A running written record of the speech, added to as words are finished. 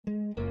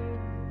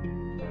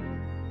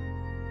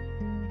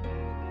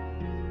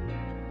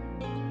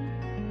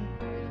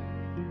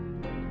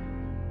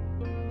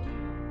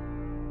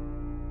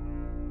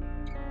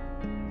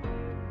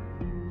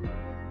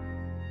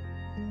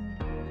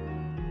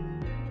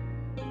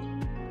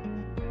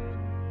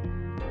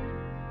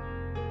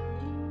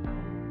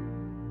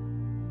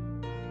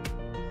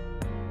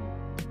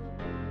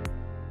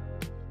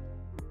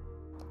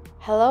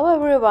Hello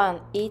everyone,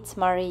 it's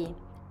Marie,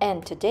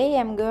 and today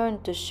I'm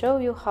going to show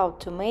you how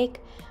to make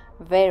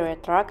very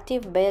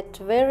attractive but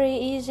very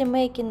easy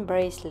making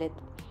bracelet.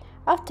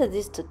 After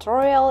this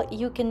tutorial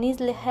you can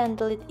easily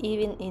handle it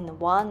even in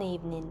one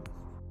evening.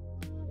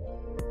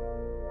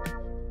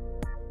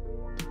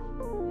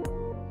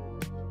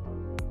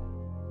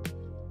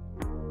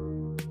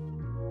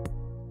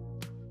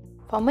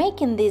 For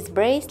making this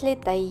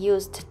bracelet I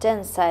used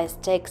 10 size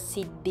Czech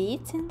seed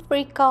beads in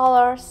 3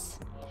 colors,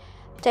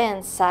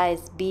 10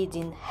 size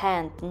beading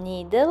hand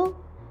needle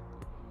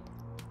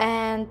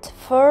and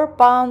 4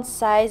 pound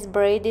size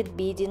braided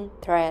beading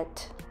thread.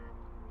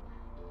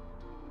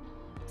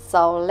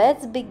 So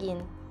let's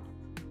begin.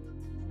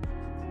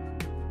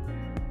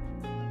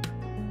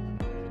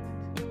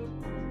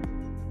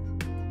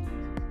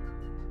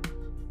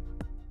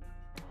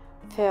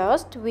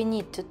 First we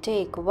need to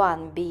take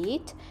one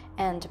bead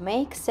and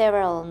make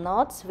several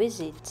knots with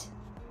it.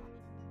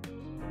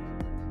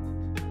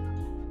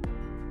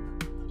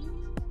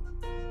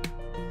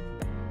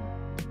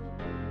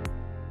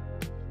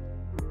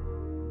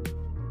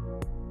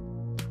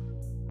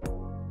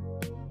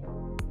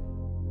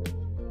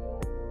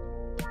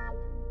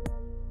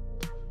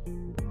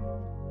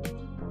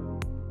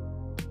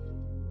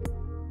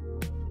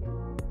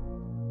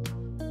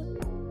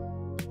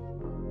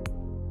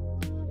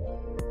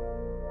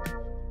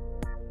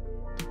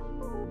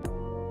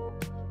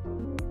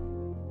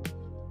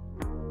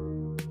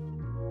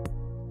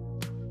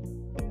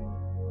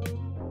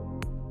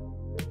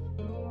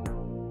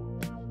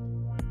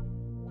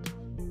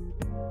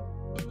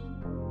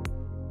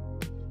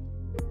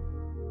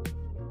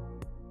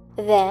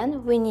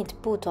 Then we need to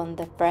put on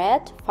the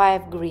thread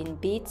 5 green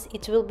beads,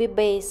 it will be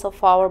base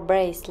of our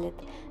bracelet,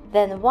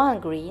 then 1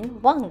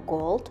 green, 1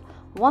 gold,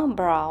 1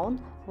 brown,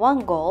 1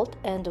 gold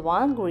and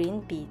 1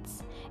 green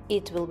beads,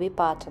 it will be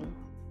pattern.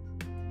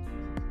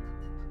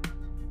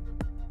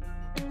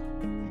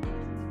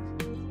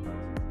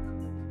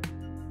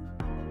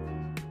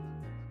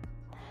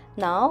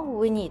 Now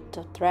we need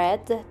to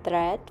thread the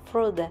thread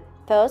through the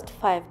first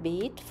 5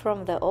 beads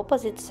from the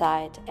opposite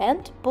side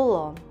and pull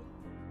on.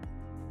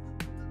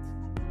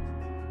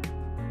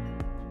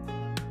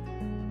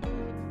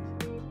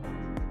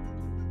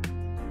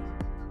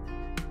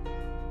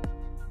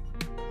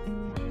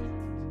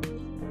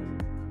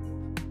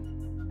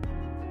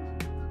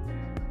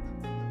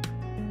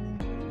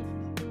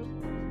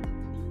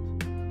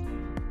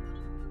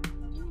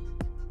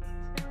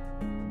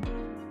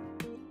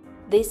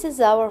 This is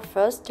our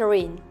first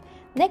ring.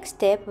 Next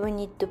step we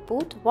need to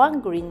put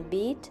 1 green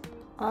bead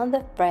on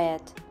the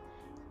thread.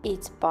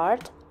 It's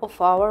part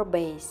of our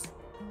base.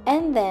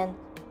 And then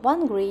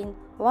 1 green,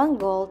 1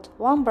 gold,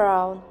 1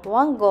 brown,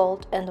 1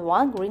 gold and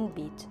 1 green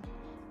bead.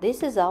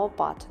 This is our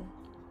pattern.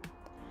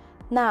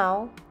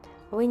 Now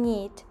we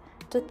need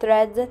to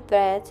thread the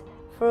thread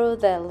through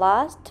the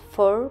last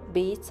 4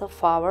 beads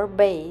of our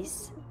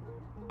base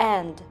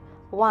and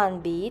 1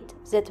 bead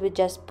that we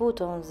just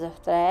put on the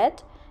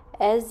thread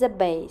as the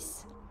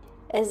base.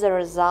 As a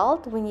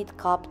result, we need to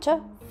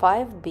capture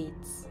 5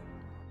 beads.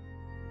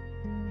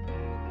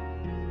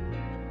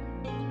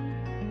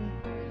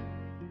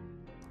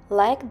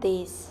 Like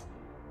this.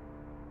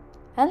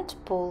 And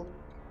pull.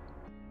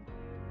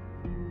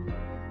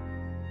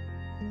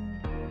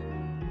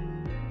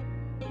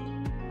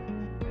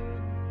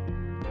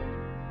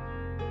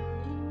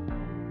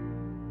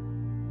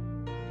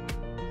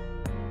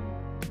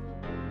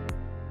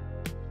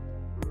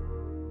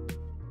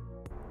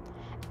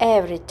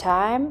 Every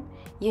time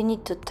you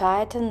need to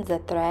tighten the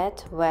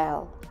thread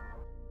well.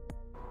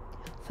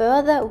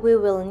 Further, we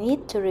will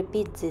need to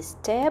repeat this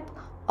step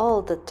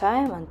all the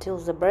time until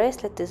the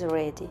bracelet is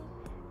ready,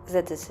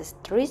 that is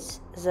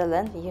twice the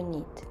length you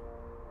need.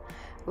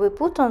 We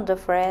put on the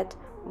thread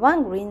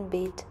 1 green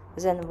bead,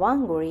 then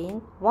 1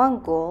 green, 1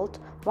 gold,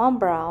 1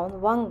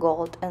 brown, 1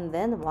 gold and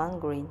then 1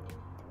 green.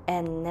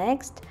 And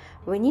next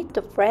we need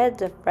to thread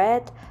the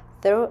thread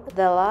through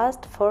the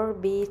last 4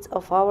 beads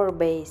of our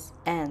base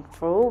and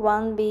through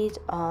 1 bead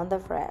on the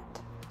thread.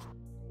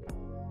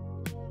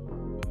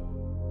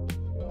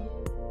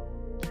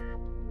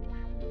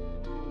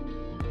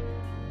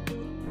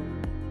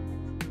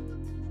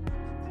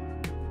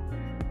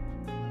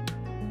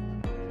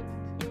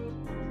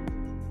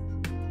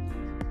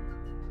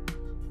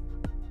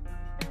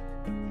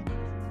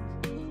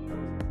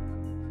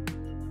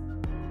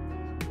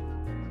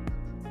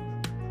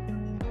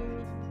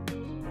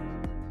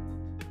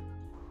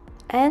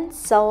 And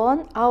so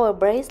on, our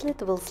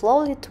bracelet will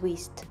slowly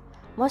twist.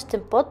 Most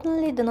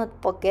importantly, do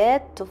not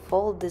forget to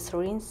fold these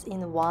rings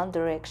in one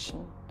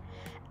direction.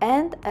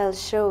 And I'll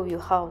show you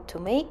how to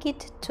make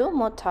it 2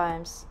 more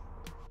times.